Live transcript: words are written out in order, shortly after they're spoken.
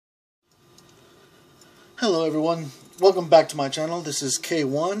Hello everyone, welcome back to my channel. This is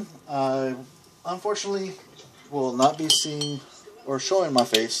K1. I unfortunately will not be seeing or showing my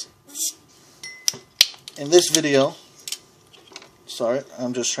face in this video. Sorry,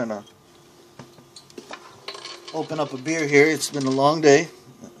 I'm just trying to open up a beer here. It's been a long day,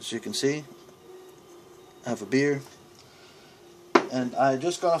 as you can see. I have a beer and I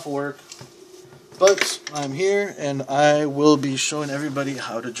just got off of work, but I'm here and I will be showing everybody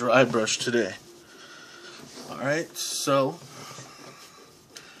how to dry brush today. Alright, so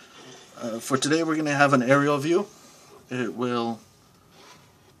for today we're going to have an aerial view. It will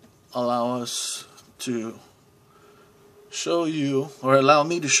allow us to show you, or allow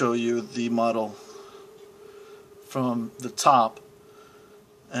me to show you, the model from the top,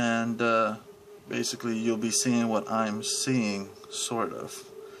 and basically you'll be seeing what I'm seeing, sort of,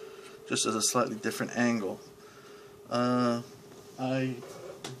 just at a slightly different angle. I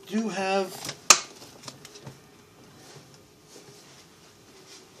do have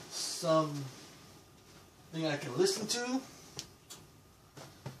something I can listen to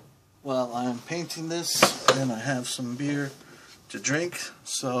while I'm painting this, and I have some beer to drink,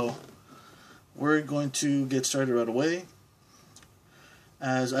 so we're going to get started right away.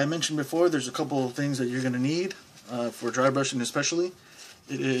 As I mentioned before, there's a couple of things that you're going to need for dry brushing especially.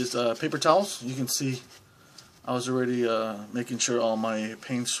 It is paper towels. You can see I was already making sure all my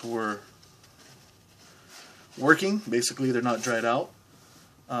paints were working. Basically, they're not dried out.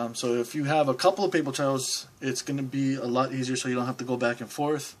 So if you have a couple of paper towels, it's going to be a lot easier, so you don't have to go back and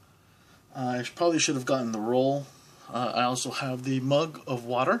forth. I probably should have gotten the roll. I also have the mug of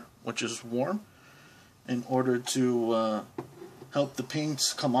water, which is warm, in order to help the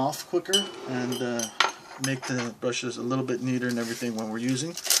paints come off quicker and make the brushes a little bit neater and everything when we're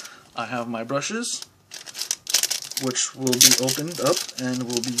using. I have my brushes, which will be opened up and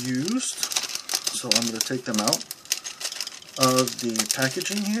will be used. So I'm going to take them out of the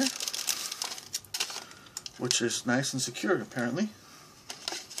packaging here, which is nice and secure apparently.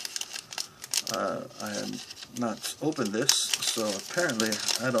 I had not opened this, so apparently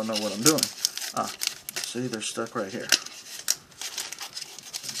I don't know what I'm doing. See, they're stuck right here.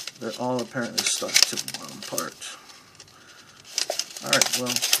 They're all apparently stuck to one part. Alright,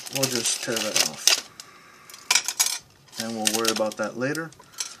 well, we'll just tear that off, and we'll worry about that later.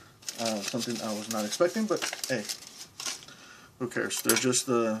 Something I was not expecting, but hey, who cares? They're just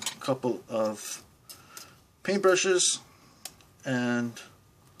a couple of paintbrushes, and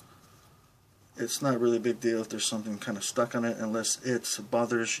it's not really a big deal if there's something kind of stuck on it, unless it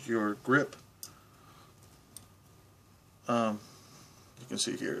bothers your grip. You can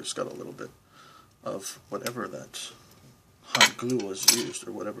see here it's got a little bit of whatever that hot glue was used,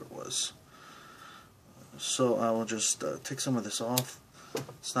 or whatever it was. So I will just take some of this off.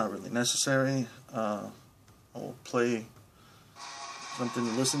 It's not really necessary. I'll play something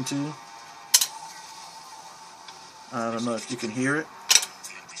to listen to. I don't know if you can hear it.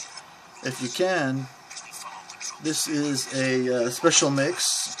 If you can, this is a special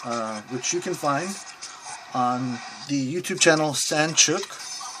mix which you can find on the YouTube channel Sanchuk,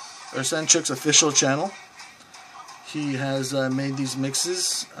 or Sanchuk's official channel. He has made these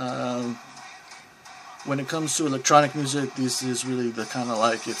mixes. When it comes to electronic music, this is really the kind of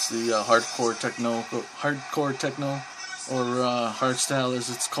like, it's the hardcore techno, or hardstyle as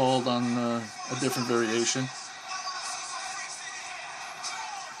it's called on a different variation.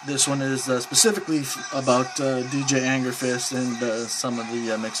 This one is specifically about DJ Angerfist and some of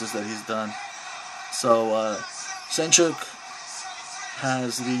the mixes that he's done. So Sanchuk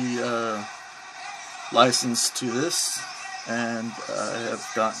has the license to this, and I have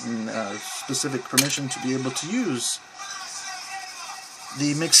gotten specific permission to be able to use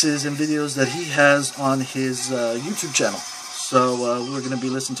the mixes and videos that he has on his YouTube channel. So we're going to be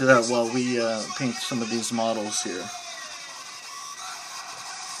listening to that while we paint some of these models here.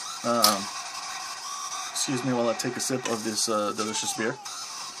 Excuse me while I take a sip of this delicious beer.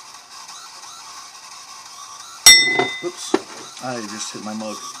 Oops, I just hit my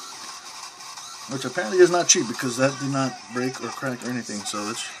mug, which apparently is not cheap, because that did not break or crack or anything, so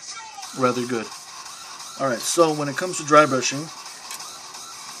it's rather good. Alright, so when it comes to dry brushing,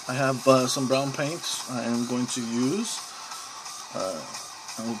 I have some brown paints I am going to use.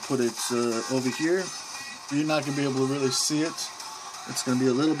 I will put it over here. You're not going to be able to really see it. It's going to be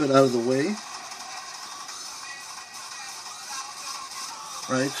a little bit out of the way.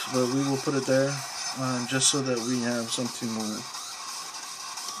 Right, but we will put it there just so that we have something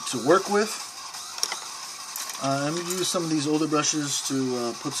to work with. I'm going to use some of these older brushes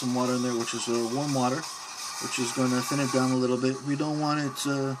to put some water in there, which is warm water, which is going to thin it down a little bit. We don't want it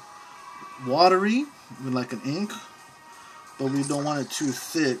watery, like an ink, but we don't want it too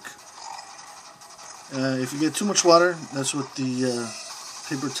thick. If you get too much water, that's what the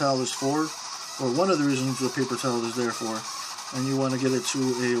paper towel is for, or one of the reasons the paper towel is there for. And you want to get it to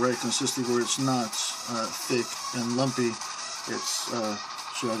a right consistency where it's not thick and lumpy. It's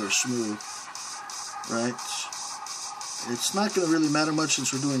rather smooth, right? It's not going to really matter much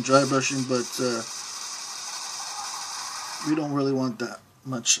since we're doing dry brushing, but we don't really want that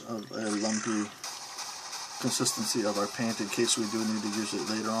much of a lumpy consistency of our paint in case we do need to use it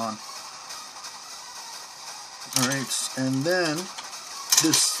later on. Alright, and then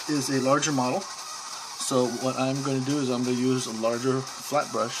this is a larger model, so what I'm going to do is I'm going to use a larger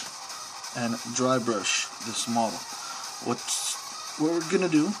flat brush and dry brush this model. What we're going to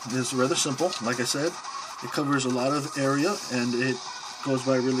do is rather simple. Like I said, it covers a lot of area and it goes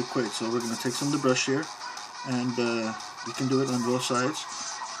by really quick, so we're going to take some of the brush here, and you can do it on both sides.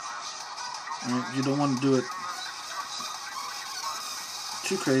 You don't want to do it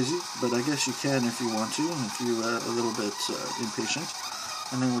too crazy, but I guess you can if you want to, if you're a little bit impatient.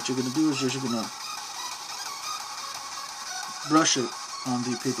 And then what you're going to do is you're going to brush it on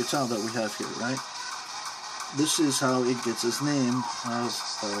the paper towel that we have here, right? This is how it gets its name of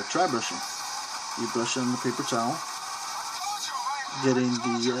dry brushing. You brush it on the paper towel, getting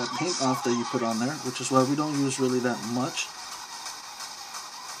the paint off that you put on there, which is why we don't use really that much.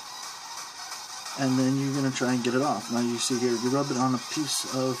 And then you're going to try and get it off. Now you see here, you rub it on a piece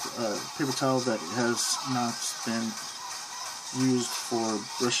of paper towel that has not been used for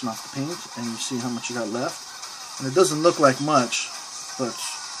brushing off the paint, and you see how much you got left. And it doesn't look like much, but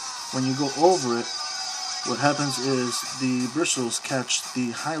when you go over it, what happens is the bristles catch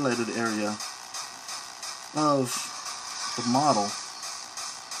the highlighted area of the model,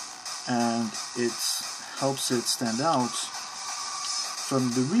 and it helps it stand out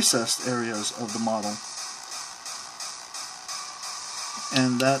from the recessed areas of the model,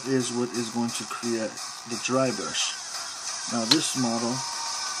 and that is what is going to create the dry brush. Now this model,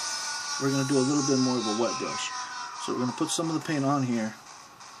 we're going to do a little bit more of a wet brush, so we're going to put some of the paint on here,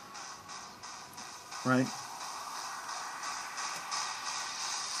 right,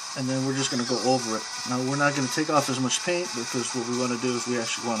 and then we're just going to go over it. Now we're not going to take off as much paint, because what we want to do is we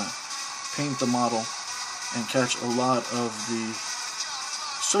actually want to paint the model and catch a lot of the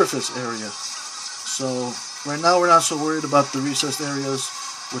surface area. So right now we're not so worried about the recessed areas,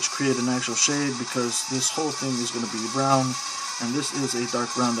 which create an actual shade, because this whole thing is going to be brown, and this is a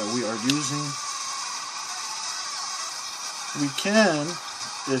dark brown that we are using. We can,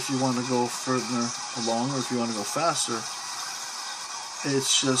 if you want to go further along, or if you want to go faster,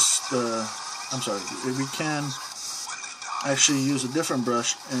 it's just we can actually use a different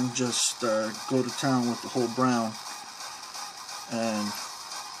brush and just go to town with the whole brown and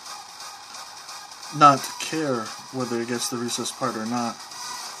not care whether it gets the recessed part or not.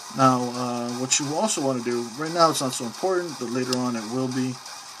 Now, what you also want to do, right now it's not so important, but later on it will be,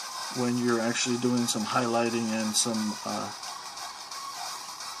 when you're actually doing some highlighting and some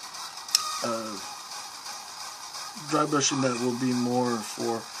dry brushing that will be more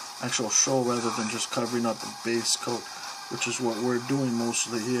for actual show rather than just covering up a base coat, which is what we're doing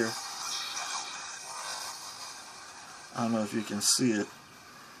mostly here. I don't know if you can see it.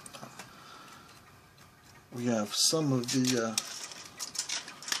 We have some of the,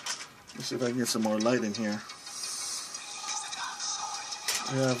 let's see if I can get some more light in here.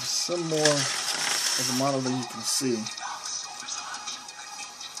 We have some more of the model that you can see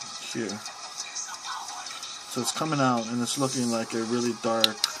here. So it's coming out and it's looking like a really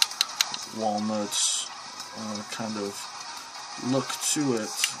dark walnut kind of look to it,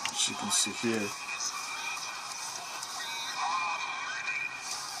 as you can see here.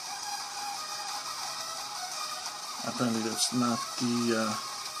 Apparently that's not the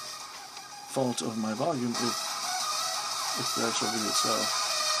fault of my volume, it's the actual video itself.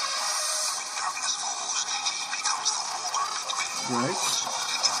 Right,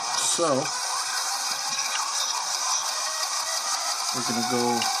 so we're going to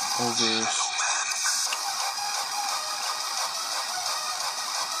go over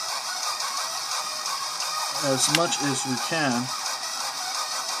as much as we can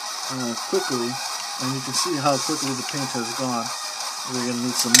quickly. And you can see how quickly the paint has gone. We're going to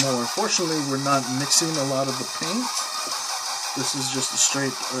need some more. Fortunately, we're not mixing a lot of the paint. This is just a straight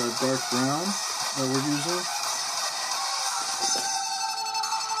dark brown that we're using.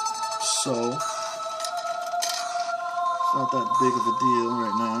 So, it's not that big of a deal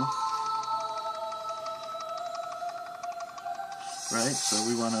right now. Right? So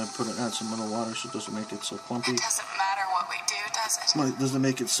we want to add some little water so it doesn't make it so clumpy. It doesn't matter what we do, does it? doesn't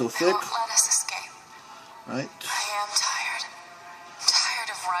make it so thick. Won't let us escape. Right? I am tired. Tired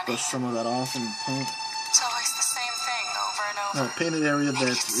of running. Brush some of that off and paint. It's always the same thing over and over. Now, painted area that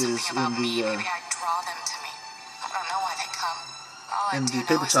is in Maybe I draw them to me. I don't know why they come. All in I do the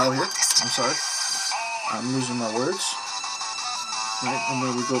paper know is towel I here. want this to I'm sorry. I'm losing my words. Right, and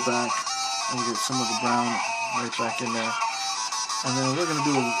then we go back and we get some of the brown right back in there. And then we're going to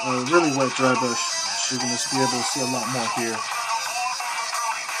do a really wet dry brush, so you're going to be able to see a lot more here.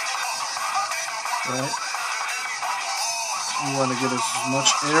 Right? We want to get as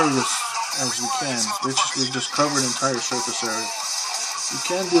much area as we can. Basically just cover an entire surface area. You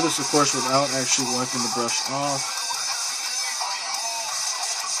can do this, of course, without actually wiping the brush off,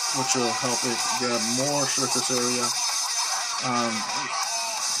 which will help it grab more surface area.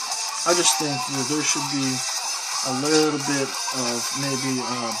 I just think that there should be a little bit of maybe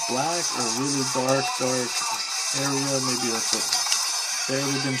black or really dark area. Maybe that's a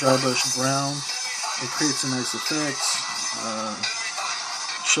barely been dry brush brown. It creates a nice effect.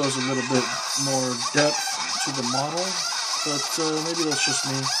 Shows a little bit more depth to the model. But maybe that's just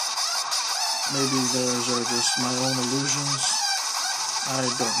me. Maybe those are just my own illusions. I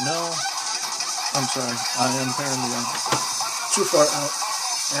don't know. I'm sorry. I am apparently too far out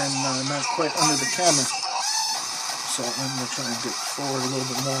and not quite under the camera. So I'm going to try and get forward a little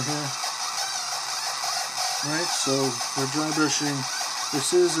bit more here. Right, so we're dry brushing.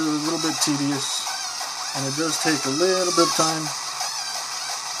 This is a little bit tedious, and it does take a little bit of time,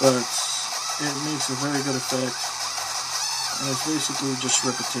 but it makes a very good effect. And it's basically just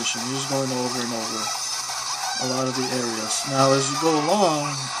repetition. You're just going over and over a lot of the areas. Now, as you go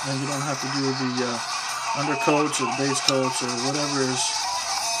along, and you don't have to do the undercoats or the base coats or whatever it is,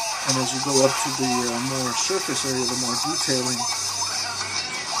 and as you go up to the more surface area, the more detailing,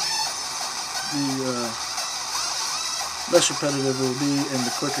 the less repetitive it will be and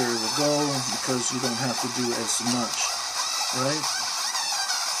the quicker it will go, because you don't have to do as much, right?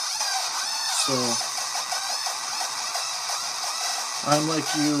 So, I'm like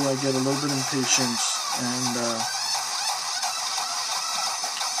you, I get a little bit impatient, and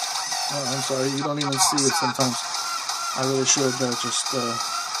oh, I'm sorry, you don't even see it sometimes. I really should just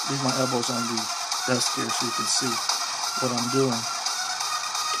leave my elbows on the desk here so you can see what I'm doing.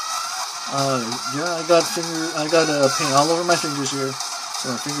 Yeah, I got paint all over my fingers here, so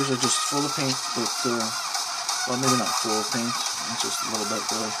my fingers are just full of paint, but well, maybe not full of paint, just a little bit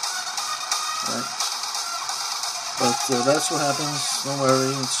really, right? But that's what happens. Don't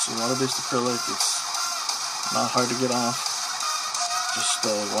worry, it's water-based acrylic. It's not hard to get off. Just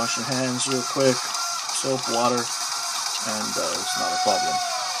wash your hands real quick, soap, water, and it's not a problem.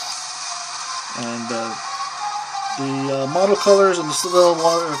 And the model colors and the still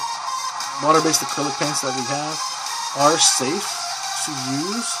water-based acrylic paints that we have are safe to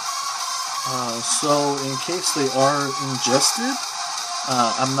use. So in case they are ingested,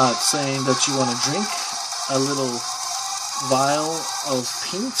 I'm not saying that you want to drink a little vial of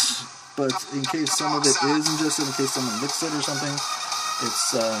paint, but in case some of it is ingested, in case someone licks it or something,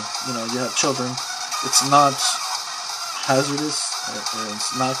 it's, you know, you have children, it's not hazardous,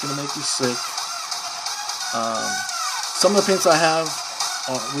 it's not going to make you sick. Some of the paints I have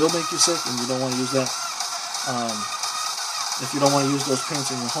will make you sick, and you don't want to use that. If you don't want to use those paints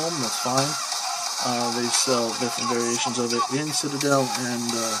in your home, that's fine. They sell different variations of it in Citadel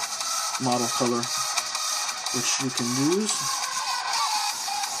and Model Color, which you can use,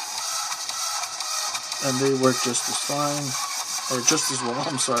 and they work just as fine, or just as well.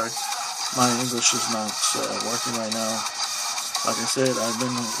 I'm sorry, my English is not working right now. Like I said, I've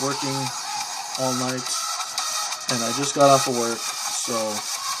been working all night, and I just got off of work, so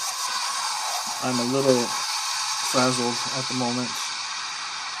I'm a little frazzled at the moment.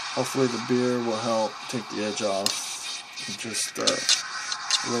 Hopefully the beer will help take the edge off, and just a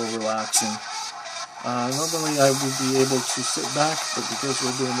little relaxing. Normally I would be able to sit back, but because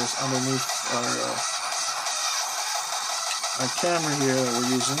we're doing this underneath our camera here that we're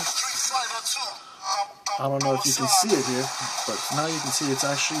using, I don't know if you can see it here, but now you can see it's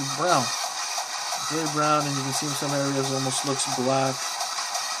actually brown. Very brown, and you can see in some areas it almost looks black,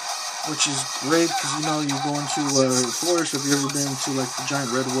 which is great because, you know, you go into forests. If you've ever been to like the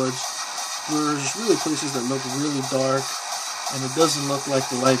giant redwoods, there's really places that look really dark, and it doesn't look like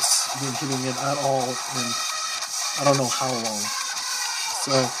the light's been hitting it at all in I don't know how long.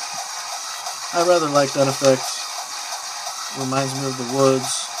 So I rather like that effect. Reminds me of the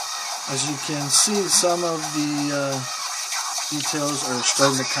woods. As you can see, some of the details are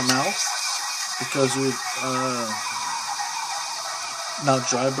starting to come out because we've now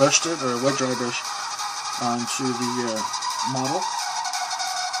dry brushed it, or wet dry brush, onto the model.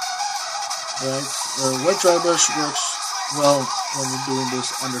 right? Wet dry brush works well when you're doing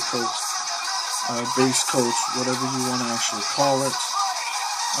this undercoat, base coat, whatever you want to actually call it,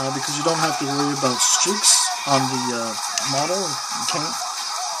 because you don't have to worry about streaks on the model and paint.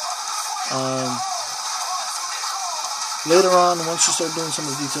 Later on, once you start doing some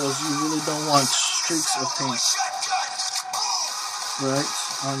of the details, you really don't want streaks of paint, right,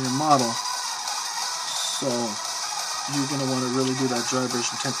 on your model. So you're going to want to really do that dry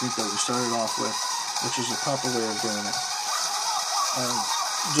brushing technique that we started off with, which is a proper way of doing it.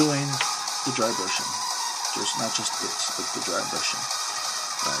 Doing the dry brushing, not just bits, but the dry brushing.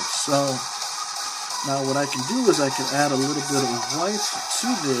 Right. So now what I can do is I can add a little bit of white to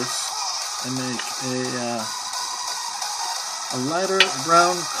this and make a lighter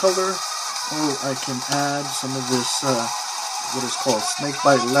brown color, or I can add some of this what is called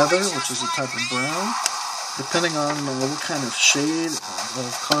snakebite leather, which is a type of brown, depending on what kind of shade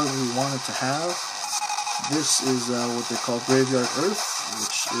of color we want it to have. This is what they call graveyard earth,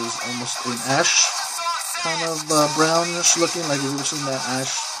 which is almost an ash kind of brownish looking, like you've ever seen that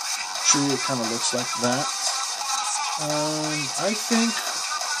ash tree. It kind of looks like that. I think,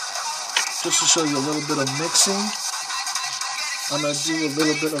 just to show you a little bit of mixing, I'm going to do a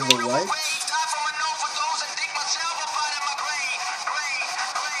little bit of the white.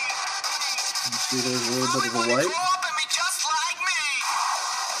 You see there's a little bit of the white.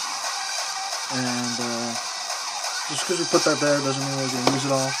 And just because we put that there doesn't mean we're going to use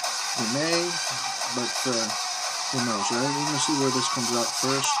it all. We may, but who knows, right? We're going to see where this comes out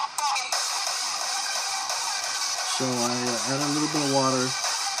first. So I added a little bit of water,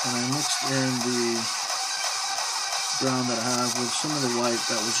 and I mixed in the brown that I have with some of the white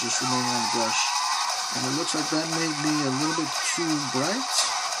that was just remaining on the brush. And it looks like that may be a little bit too bright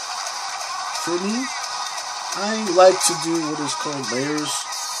for me. I like to do what is called layers,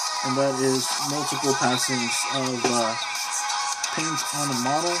 and that is multiple passings of paint on a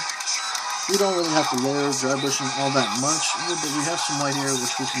model. We don't really have to layer dry brushing all that much, but we have some white here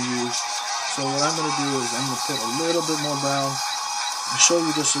which we can use. So what I'm going to do is I'm going to put a little bit more brown and show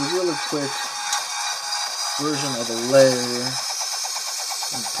you just a really quick version of a layer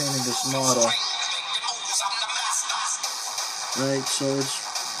and painting this model. Right, so it's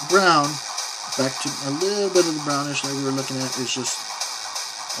brown. Back to a little bit of the brownish that we were looking at. Is just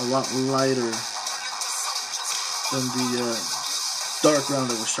a lot lighter than the dark brown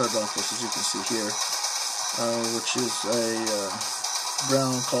that we started off with, as you can see here, which is a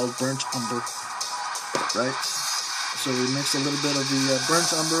brown called burnt umber. Right, so we mixed a little bit of the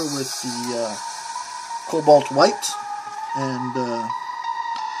burnt umber with the cobalt white, and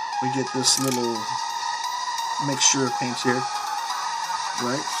we get this little mixture of paints here,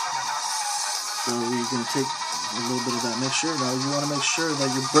 right? So we're going to take a little bit of that mixture. Now you want to make sure that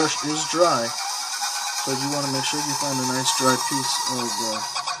your brush is dry, so you want to make sure you find a nice dry piece of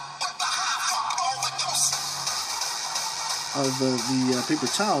the paper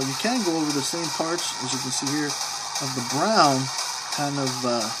towel. You can go over the same parts, as you can see here, of the brown, kind of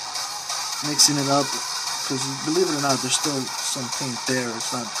mixing it up, because believe it or not, there's still some paint there.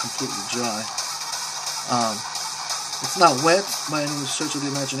 It's not completely dry. It's not wet by any stretch of the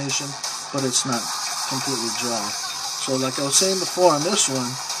imagination, but it's not completely dry. So like I was saying before on this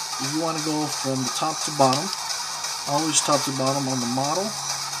one, if you want to go from the top to bottom, always top to bottom on the model.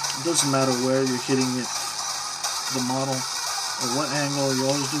 It doesn't matter where you're hitting it, the model, or what angle. You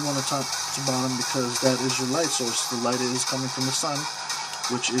always do want to top to bottom, because that is your light source. The light is coming from the sun,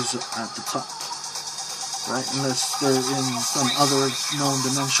 which is at the top. Right, unless they're in some other known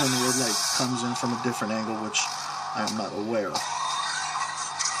dimension where light comes in from a different angle, which I am not aware of.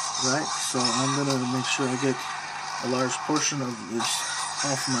 Right, so I'm going to make sure I get a large portion of this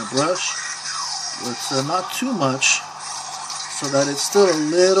off my brush, but not too much, so that it's still a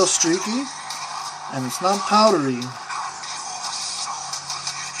little streaky, and it's not powdery.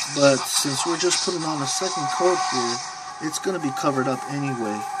 But since we're just putting on a second coat here, it's going to be covered up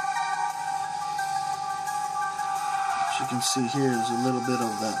anyway. You can see here is a little bit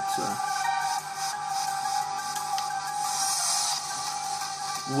of that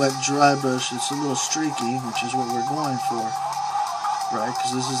wet dry brush. It's a little streaky, which is what we're going for, right?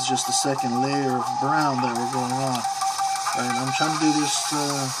 Because this is just the second layer of brown that we're going on. Right? I'm trying to do this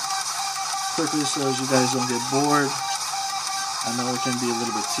quickly so as you guys don't get bored. I know it can be a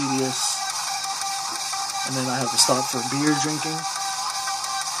little bit tedious, and then I have to stop for beer drinking.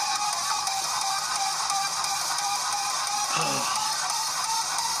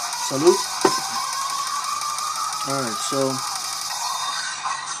 Salute. Alright, so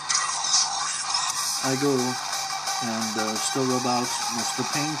I go and still rub out. It's the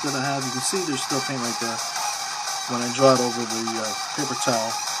paint that I have. You can see there's still paint right there when I draw it over the paper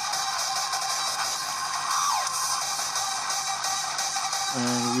towel.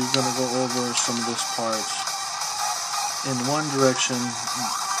 And we're going to go over some of this part in one direction,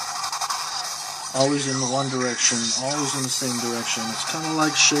 always in one direction, always in the same direction. It's kind of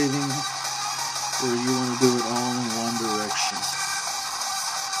like shaving, where you want to do it all in one direction,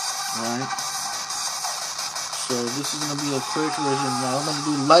 right? So this is going to be a quick version. Now I'm going to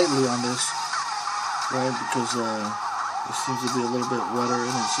do lightly on this, right, because it seems to be a little bit wetter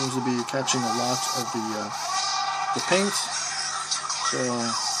and it seems to be catching a lot of the paint. So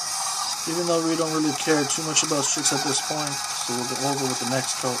even though we don't really care too much about streaks at this point, so we'll go over with the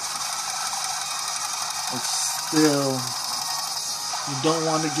next coat. It's still, you don't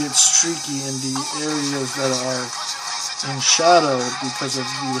want to get streaky in the areas that are in shadow because of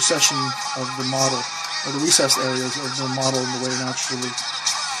the recession of the model, or the recessed areas of the model, and the way naturally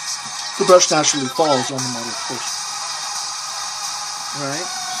the brush naturally falls on the model first. Right,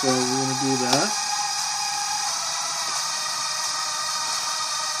 so we're going to do that.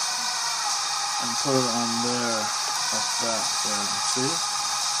 And put it on there, like that, there, see?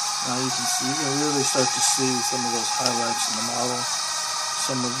 Now you can see, you can really start to see some of those highlights in the model,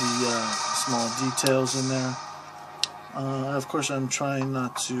 some of the small details in there. Of course, I'm trying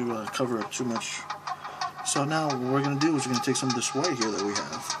not to cover up too much. So now what we're going to do is we're going to take some of this white here that we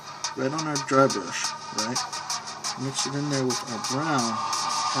have, right on our dry brush, right? Mix it in there with our brown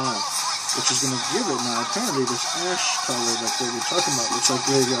half, which is going to give it now, apparently, this ash color that they were talking about looks like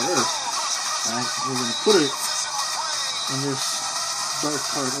graveyard earth. Right? We're going to put it in this dark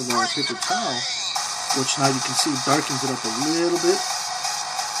part of our paper towel, which now you can see darkens it up a little bit.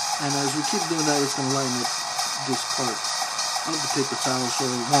 And as we keep doing that, it's going to lighten up this part of the paper towel so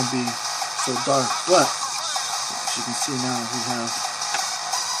it won't be so dark. But as you can see now, we have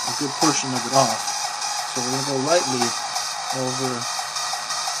a good portion of it off. So we're going to go lightly over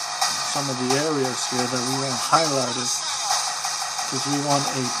some of the areas here that we want highlighted, because we want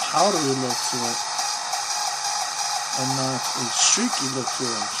a powdery look to it and not a streaky look to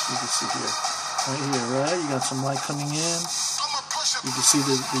it. You can see here, right here, right? You got some light coming in. You can see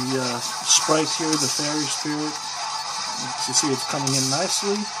the sprite here, the fairy spirit. You can see it's coming in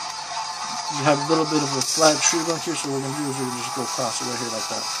nicely. You have a little bit of a flat tree look here, so what we're going to do is we're going to just go across it right here like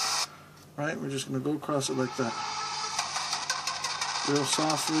that. Right? We're just going to go across it like that. Real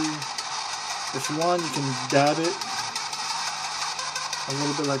softly. If you want, you can dab it a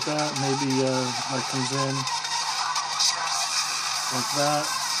little bit like that. Maybe light comes in like that.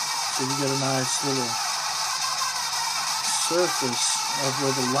 So you get a nice little surface of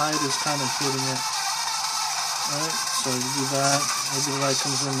where the light is kind of hitting it. Right? So you do that. Maybe the light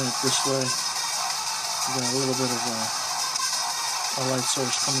comes in this way. You got a little bit of a light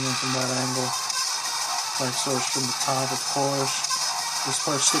source coming in from that angle. Light source from the top, of course. This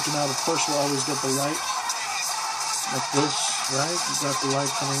part sticking out, of course, will always get the light. Like this, right? You got the light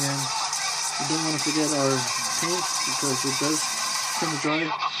coming in. We don't want to forget our paint because it does tend to dry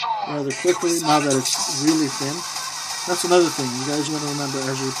rather quickly now that it's really thin. That's another thing you guys want to remember.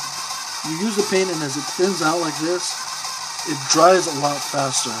 As you use the paint and as it thins out like this, it dries a lot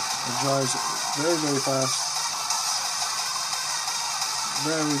faster. It dries very, very fast.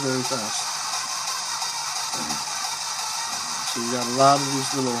 Very, very fast. So you got a lot of these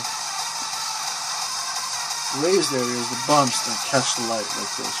little raised areas, the bumps that catch the light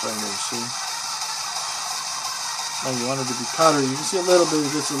like this right here, see? Now you want it to be powdery. You can see a little bit,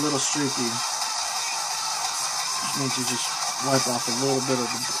 it gets a little streaky. Which means you just wipe off a little bit of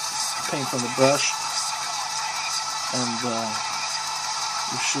the paint from the brush. And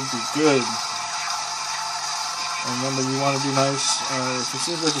you should be good. And remember, you want to be nice. If it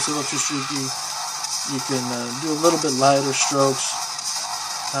seems like it's a little too streaky, you can do a little bit lighter strokes.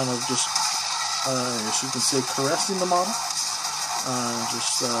 Kind of just, as you can say, caressing the model.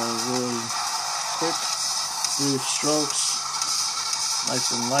 Just really quick, brief strokes.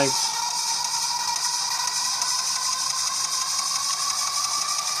 Nice and light.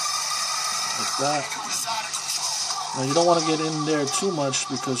 Like that. Now you don't want to get in there too much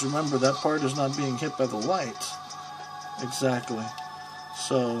because remember that part is not being hit by the light. Exactly.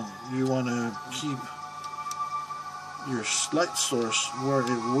 So you want to keep your light source where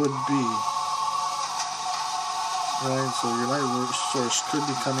it would be. Right? So your light source could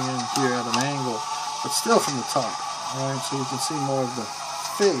be coming in here at an angle, but still from the top. Right? So you can see more of the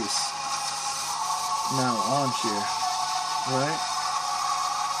face now on here. Right?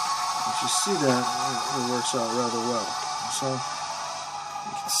 You see that it works out rather well. So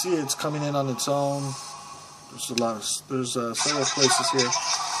you can see it's coming in on its own. There's several places here.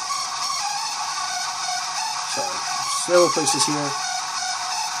 Sorry, several places here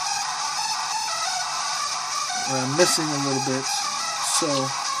where I'm missing a little bit, so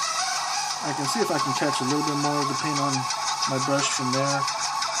I can see if I can catch a little bit more of the paint on my brush from there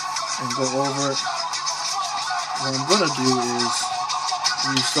and go over it. What I'm going to do is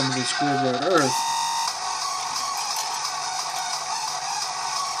use some of this weird red earth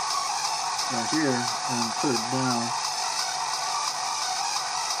right here and put it down.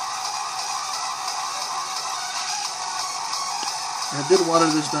 I did water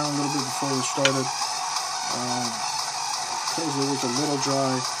this down a little bit before we started because it was a little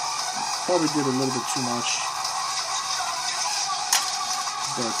dry. Probably did a little bit too much,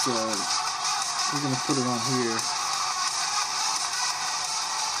 but we're going to put it on here.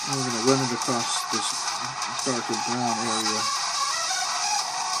 And we're going to run it across this darker brown area.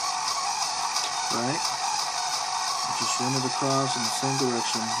 Right? Just run it across in the same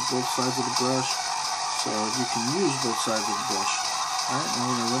direction, both sides of the brush, so you can use both sides of the brush. Alright, now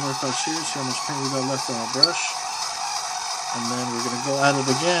we're going to run it across here, see how much paint we got left on our brush. And then we're going to go at it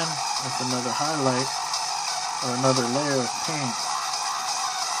again with another highlight or another layer of paint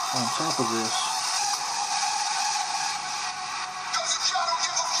on top of this.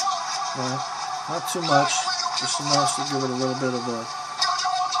 Right? Not too much, just enough to give it a little bit of a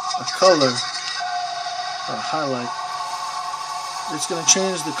color or a highlight. It's going to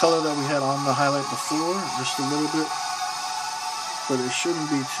change the color that we had on the highlight before, just a little bit, but it shouldn't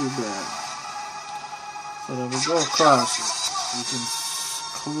be too bad. So that we go across it, you can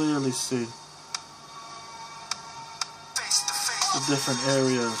clearly see the different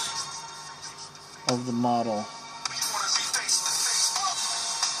areas of the model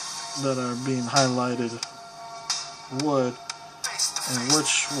that are being highlighted wood and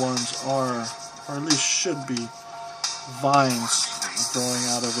which ones are, or at least should be, vines growing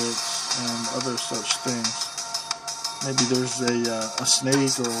out of it and other such things. Maybe there's a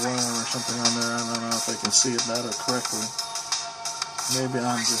snake or a worm or something on there. I don't know if I can see that or correctly. Maybe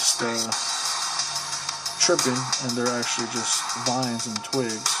I'm just tripping and they're actually just vines and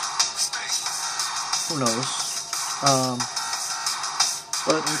twigs. Who knows?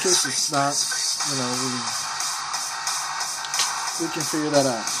 But in case it's not, you know, we can figure that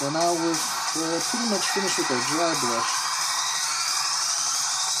out. So now we're pretty much finished with our dry brush.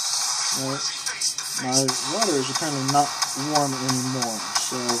 Right? My water is apparently not warm anymore,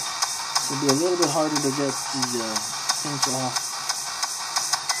 so it'll be a little bit harder to get the paint off.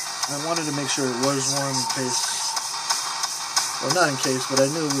 I wanted to make sure it was warm in case, or not in case, but I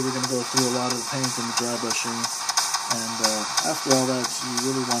knew we were going to go through a lot of the paint and the dry brushing, and after all that,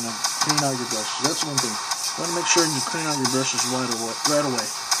 you really want to clean out your brushes. That's one thing. You want to make sure you clean out your brushes right away,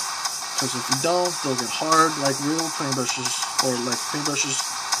 because if you don't, they'll get hard like real paintbrushes, or like paintbrushes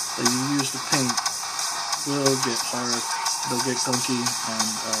that you use to paint. Will get hard, they'll get gunky, and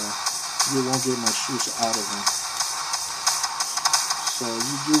you won't get much use out of them. So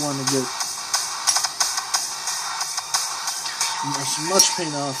you do want to get as much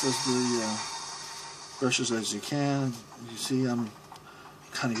paint off as the brushes as you can. You see, I'm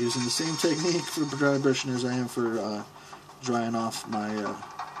kind of using the same technique for dry brushing as I am for drying off my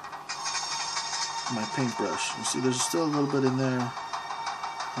my paintbrush. You see, there's still a little bit in there.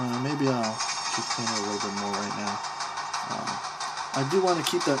 Maybe I'll keep cleaning a little bit more right now. I do want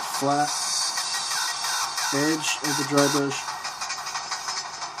to keep that flat edge of the dry brush.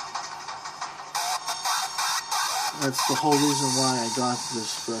 That's the whole reason why I got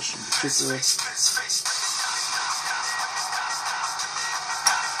this brush in particular.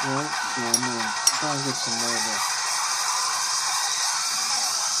 Right, so I'm going to try and get some more of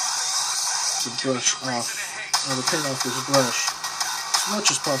the brush off, or the paint off this brush as much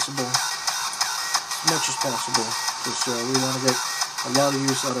as possible. Because we want to get a lot of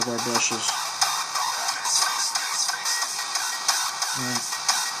use out of our brushes. Right.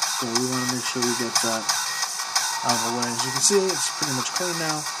 So we want to make sure we get that out of the way. As you can see, it's pretty much clean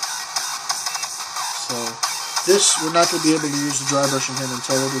now. So this, we're not going to be able to use the dry brushing hand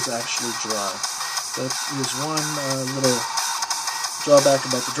until it is actually dry. That is one little drawback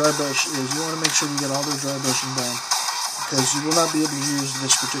about the dry brush, is you want to make sure you get all the dry brushing done, because you will not be able to use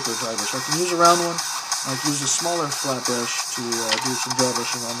this particular dry brush. I can use a round one. I can use a smaller flat brush to do some dry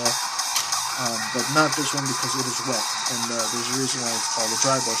brushing on there, but not this one because it is wet, and there's a reason why it's called a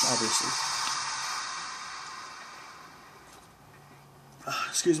dry brush, obviously.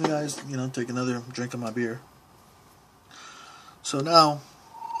 Excuse me, guys. You know, take another drink of my beer. So now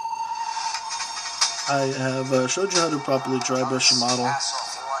I have showed you how to properly dry brush your model.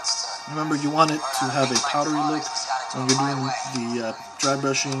 Remember, you want it to have a powdery look when you're doing the dry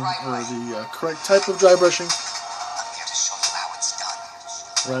brushing, or the correct type of dry brushing.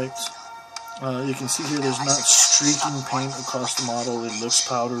 Right? You can see here there's not streaking paint across the model. It looks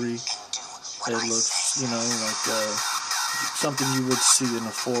powdery. It looks, you know, like something you would see in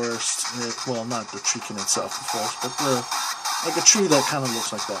a forest. Well, not the tree in itself, of course, but like a tree that kind of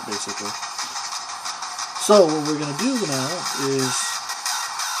looks like that, basically. So what we're going to do now is,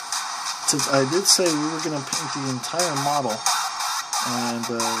 since I did say we were going to paint the entire model, and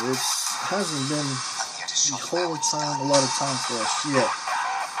it hasn't been the whole time, a lot of time for us yet.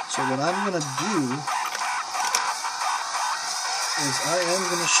 So what I'm going to do is I am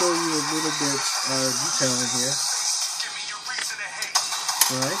going to show you a little bit of detailing here.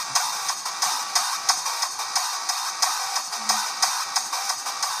 Right?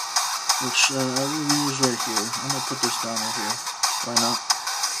 Which I will use right here. I'm going to put this down right here. Why not?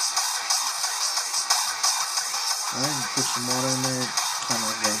 Alright, put some water in there, kind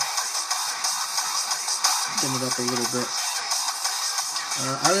of thin it up a little bit.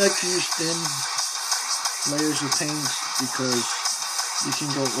 I like to use thin layers of paint because you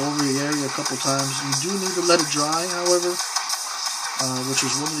can go over the area a couple times. You do need to let it dry, however, which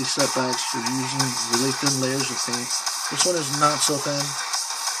is one of the setbacks for using really thin layers of paint. This one is not so thin.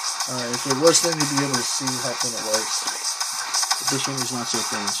 If it was thin, you'd be able to see how thin it was. But this one is not so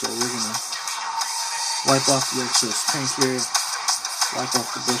thin, so we're going to wipe off the excess paint here, wipe off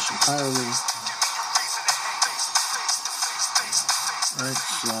the brush entirely. Right,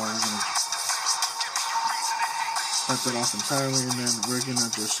 so we're going to wipe that off entirely, and then we're going to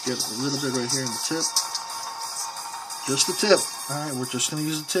just get a little bit right here in the tip. Just the tip. Alright, we're just going to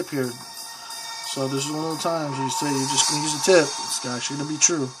use the tip here. So this is one of the times you say you're just going to use the tip. It's actually going to be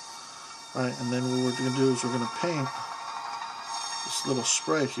true. Right, and then what we're going to do is we're going to paint this little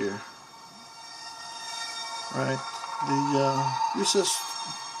spray here. Right, the recessed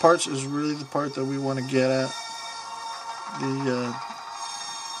parts is really the part that we want to get at. The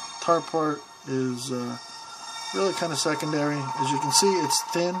tar part is really kind of secondary. As you can see, it's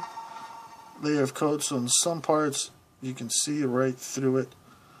thin layer of coat, so in some parts you can see right through it,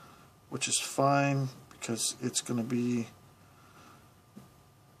 which is fine because it's going to be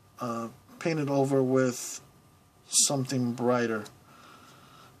painted over with something brighter.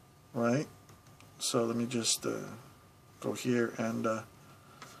 Right? So let me just go here and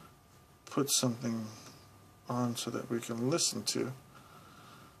put something on so that we can listen to.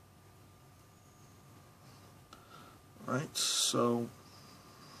 Right, so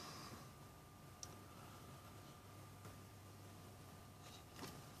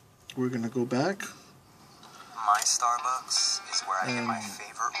we're going to go back. My Starbucks is where I get my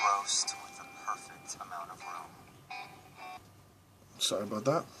favorite roast with the perfect amount of room. Sorry about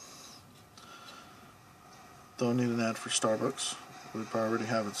that. Don't need an ad for Starbucks. We probably already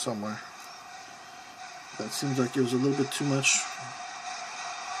have it somewhere. That seems like it was a little bit too much,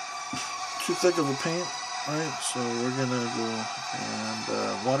 too thick of a paint, right? So we're gonna go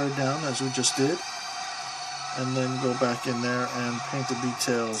and water it down as we just did, and then go back in there and paint the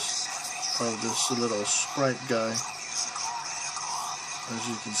details of this little sprite guy, as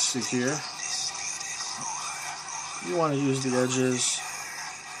you can see here. You want to use the edges.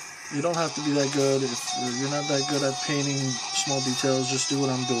 You don't have to be that good. If you're not that good at painting small details, just do what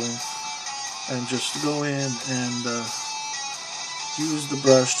I'm doing. And just go in and use the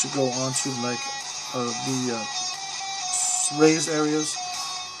brush to go onto like the raised areas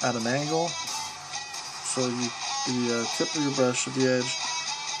at an angle. So the tip of your brush at the edge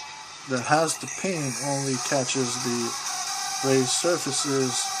that has the paint only catches the raised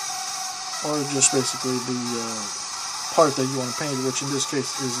surfaces, or just basically the part that you want to paint, which in this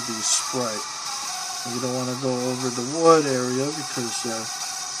case is the sprite. And you don't want to go over the wood area because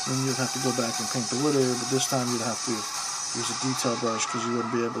then you'd have to go back and paint the wood area, but this time you'd have to use a detail brush because you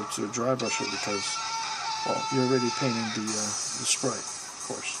wouldn't be able to dry brush it because, well, you're already painting the sprite, of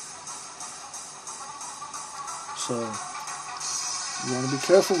course. So you want to be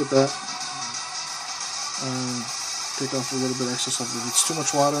careful with that. Take off a little bit extra stuff. If it's too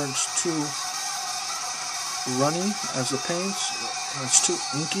much water, it's too runny as a paint, it's too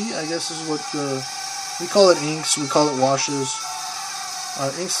inky, I guess is what we call it. Inks, we call it washes.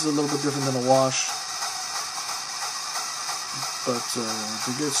 Inks is a little bit different than a wash, but if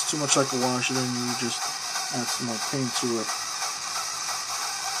it gets too much like a wash, then you just add some more paint to it.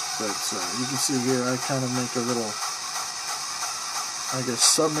 But you can see here I kind of make a little, I guess,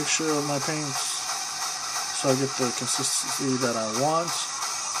 submixture of my paints so I get the consistency that I want.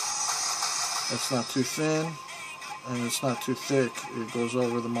 It's not too thin, and it's not too thick. It goes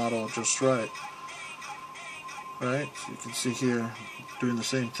over the model just right. Right? So you can see here, doing the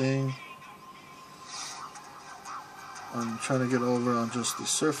same thing. I'm trying to get over on just the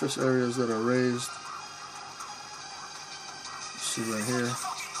surface areas that are raised. See right here.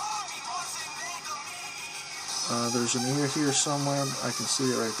 There's an ear here somewhere. I can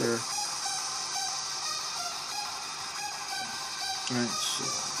see it right there. Alright, so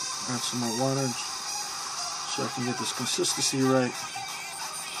add some more water so I can get this consistency right.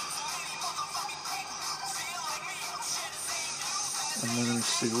 And then let me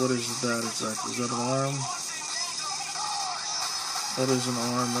see, what is that exactly? Is that an arm? That is an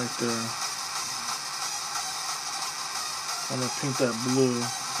arm right there. I'm going to paint that blue,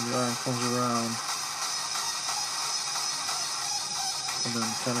 and the arm comes around. And then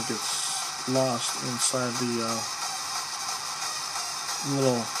kind of gets lost inside the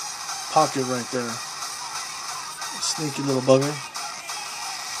little pocket right there. Sneaky little bugger.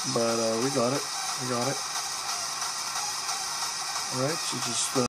 But we got it. Alright, so just